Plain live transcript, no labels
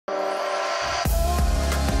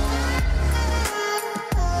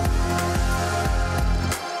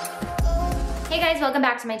Hey guys, welcome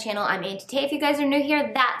back to my channel. I'm Auntie Tay. If you guys are new here,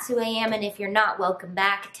 that's who I am, and if you're not, welcome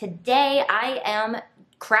back. Today I am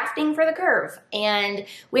crafting for the curve, and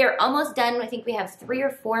we are almost done. I think we have 3 or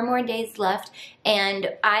 4 more days left,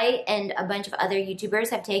 and I and a bunch of other YouTubers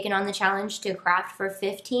have taken on the challenge to craft for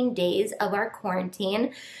 15 days of our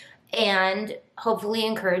quarantine, and hopefully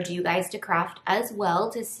encourage you guys to craft as well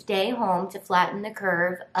to stay home to flatten the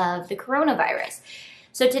curve of the coronavirus.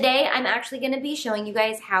 So today I'm actually going to be showing you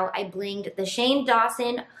guys how I blinged the Shane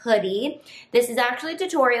Dawson hoodie. This is actually a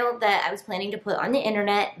tutorial that I was planning to put on the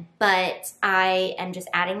internet, but I am just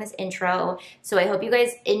adding this intro. So I hope you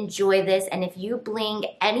guys enjoy this, and if you bling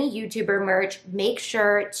any YouTuber merch, make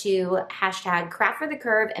sure to hashtag craft for the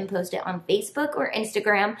curve and post it on Facebook or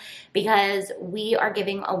Instagram, because we are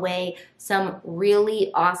giving away some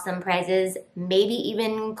really awesome prizes, maybe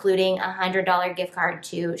even including a $100 gift card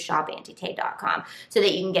to shopauntietay.com. So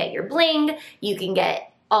that you can get your bling, you can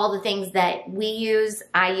get all the things that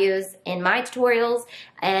I use in my tutorials,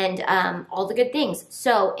 and all the good things.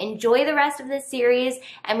 So enjoy the rest of this series,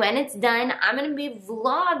 and when it's done, I'm gonna be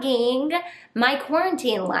vlogging my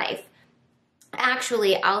quarantine life.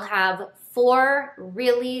 Actually, I'll have 4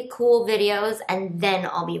 really cool videos, and then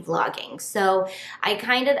I'll be vlogging. So I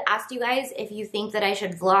kind of asked you guys if you think that I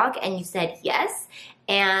should vlog, and you said yes.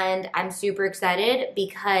 And I'm super excited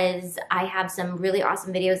because I have some really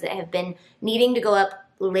awesome videos that have been needing to go up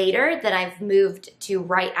later that I've moved to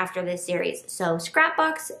right after this series. So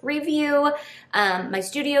scrapbox review, my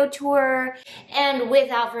studio tour, and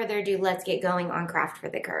without further ado, let's get going on Craft for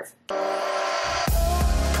the Curve.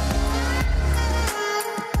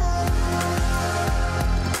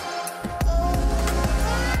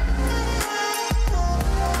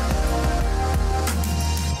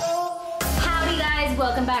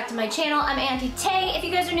 Welcome back to my channel. I'm Auntie Tay. If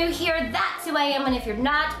you guys are new here, that's who I am, and if you're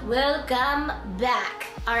not, welcome back.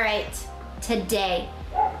 All right, today,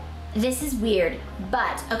 this is weird,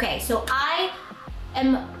 but okay, so I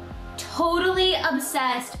am totally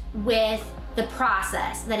obsessed with the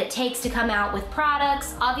process that it takes to come out with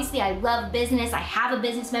products. Obviously, I love business. I have a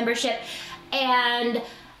business membership, and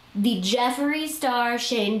the Jeffree Star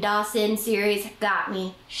Shane Dawson series got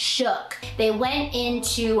me shook. They went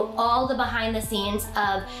into all the behind the scenes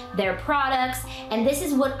of their products, and this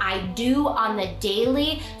is what I do on the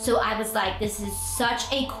daily. So I was like, this is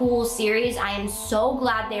such a cool series. I am so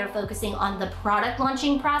glad they are focusing on the product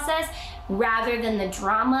launching process rather than the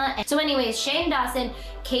drama. So anyways, Shane Dawson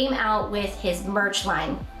came out with his merch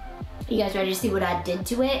line. You guys ready to see what I did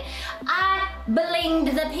to it? I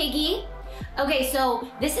blinged the piggy. Okay, so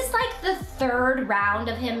this is like the 3rd round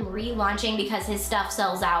of him relaunching because his stuff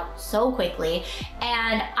sells out so quickly.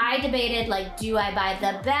 And I debated, like, do I buy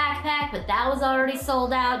the backpack, but that was already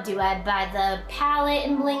sold out? Do I buy the palette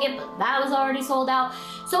and bling it, but that was already sold out?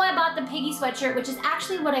 So I bought the piggy sweatshirt, which is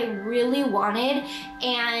actually what I really wanted,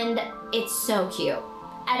 and it's so cute.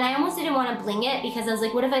 And I almost didn't want to bling it because I was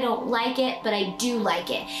like, what if I don't like it? But I do like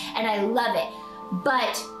it, and I love it.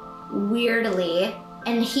 But weirdly,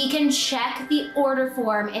 and he can check the order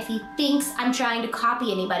form if he thinks I'm trying to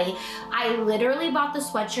copy anybody, I literally bought the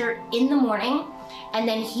sweatshirt in the morning, and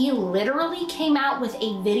then he literally came out with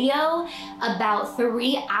a video about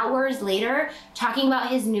 3 hours later talking about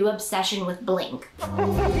his new obsession with bling.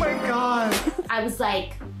 Oh my God. I was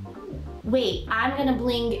like, wait, I'm gonna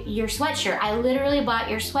bling your sweatshirt. I literally bought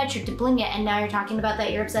your sweatshirt to bling it, and now you're talking about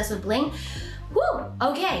that you're obsessed with bling? Whew,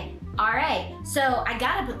 okay. All right, so I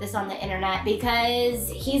gotta put this on the internet because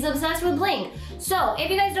he's obsessed with bling. So if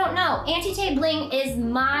you guys don't know, Auntie Tay Bling is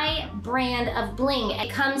my brand of bling. It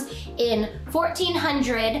comes in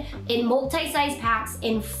 1,400 in multi-size packs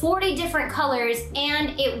in 40 different colors,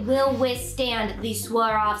 and it will withstand the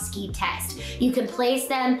Swarovski test. You can place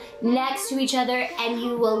them next to each other and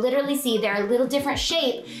you will literally see they're a little different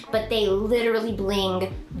shape, but they literally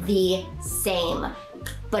bling the same.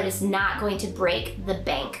 But it's not going to break the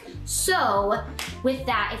bank. So with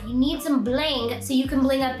that, if you need some bling so you can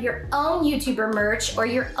bling up your own YouTuber merch or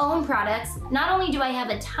your own products, not only do I have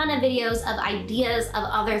a ton of videos of ideas of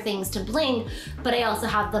other things to bling, but I also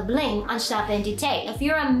have the bling on Shop Auntie Tay. If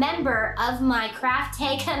you're a member of my Craft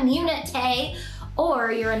Tay community,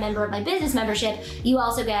 or you're a member of my business membership, you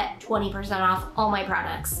also get 20% off all my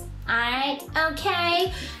products. All right,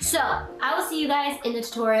 okay. So I will see you guys in the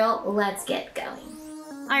tutorial. Let's get going.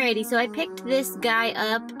 Alrighty, so I picked this guy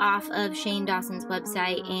up off of Shane Dawson's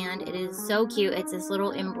website, and it is so cute. It's this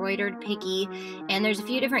little embroidered piggy, and there's a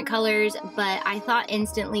few different colors, but I thought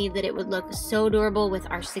instantly that it would look so adorable with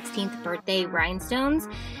our 16th birthday rhinestones.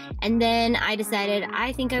 And then I decided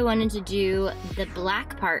I think I wanted to do the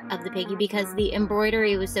black part of the piggy because the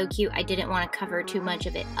embroidery was so cute, I didn't want to cover too much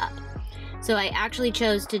of it up. So I actually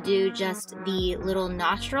chose to do just the little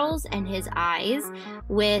nostrils and his eyes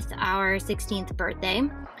with our 16th birthday.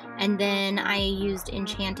 And then I used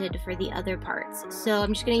Enchanted for the other parts. So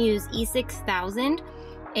I'm just gonna use E6000,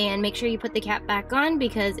 and make sure you put the cap back on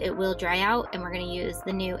because it will dry out, and we're gonna use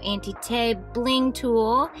the new Auntie Tay bling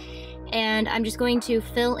tool. And I'm just going to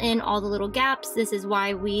fill in all the little gaps. This is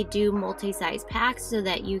why we do multi-size packs, so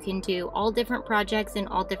that you can do all different projects in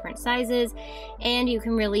all different sizes, and you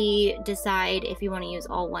can really decide if you want to use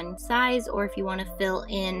all one size or if you want to fill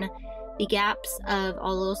in the gaps of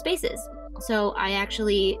all the little spaces. So I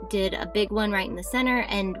actually did a big one right in the center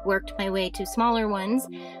and worked my way to smaller ones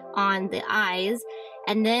on the eyes.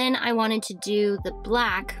 And then I wanted to do the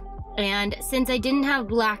black. And since I didn't have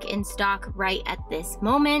black in stock right at this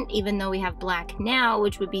moment, even though we have black now,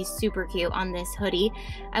 which would be super cute on this hoodie,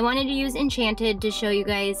 I wanted to use Enchanted to show you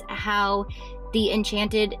guys how the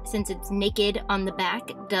Enchanted, since it's naked on the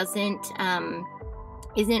back,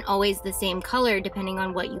 isn't always the same color depending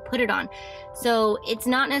on what you put it on. So it's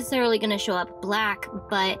not necessarily going to show up black,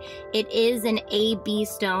 but it is an AB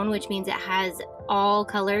stone, which means it has all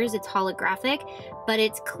colors. It's holographic, but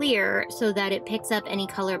it's clear so that it picks up any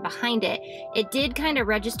color behind it. It did kind of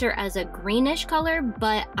register as a greenish color,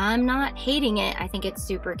 but I'm not hating it. I think it's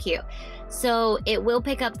super cute. So it will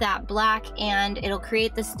pick up that black, and it'll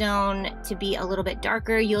create the stone to be a little bit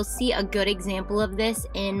darker. You'll see a good example of this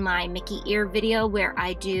in my Mickey ear video, where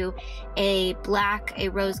I do a black, a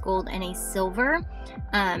rose gold, and a silver.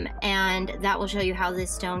 And that will show you how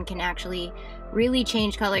this stone can actually really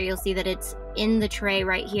change color. You'll see that it's in the tray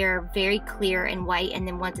right here, very clear and white, and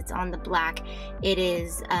then once it's on the black, it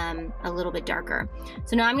is a little bit darker.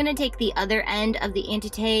 So now I'm going to take the other end of the Auntie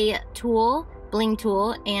Tay tool, bling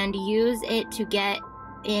tool, and use it to get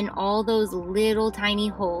in all those little tiny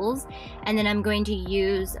holes, and then I'm going to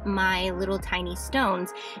use my little tiny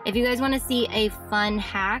stones. If you guys want to see a fun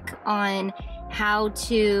hack on how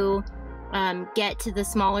to get to the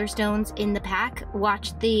smaller stones in the pack,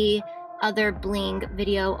 watch the other bling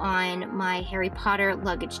video on my Harry Potter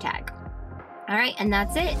luggage tag. All right, and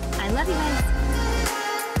that's it. I love you guys.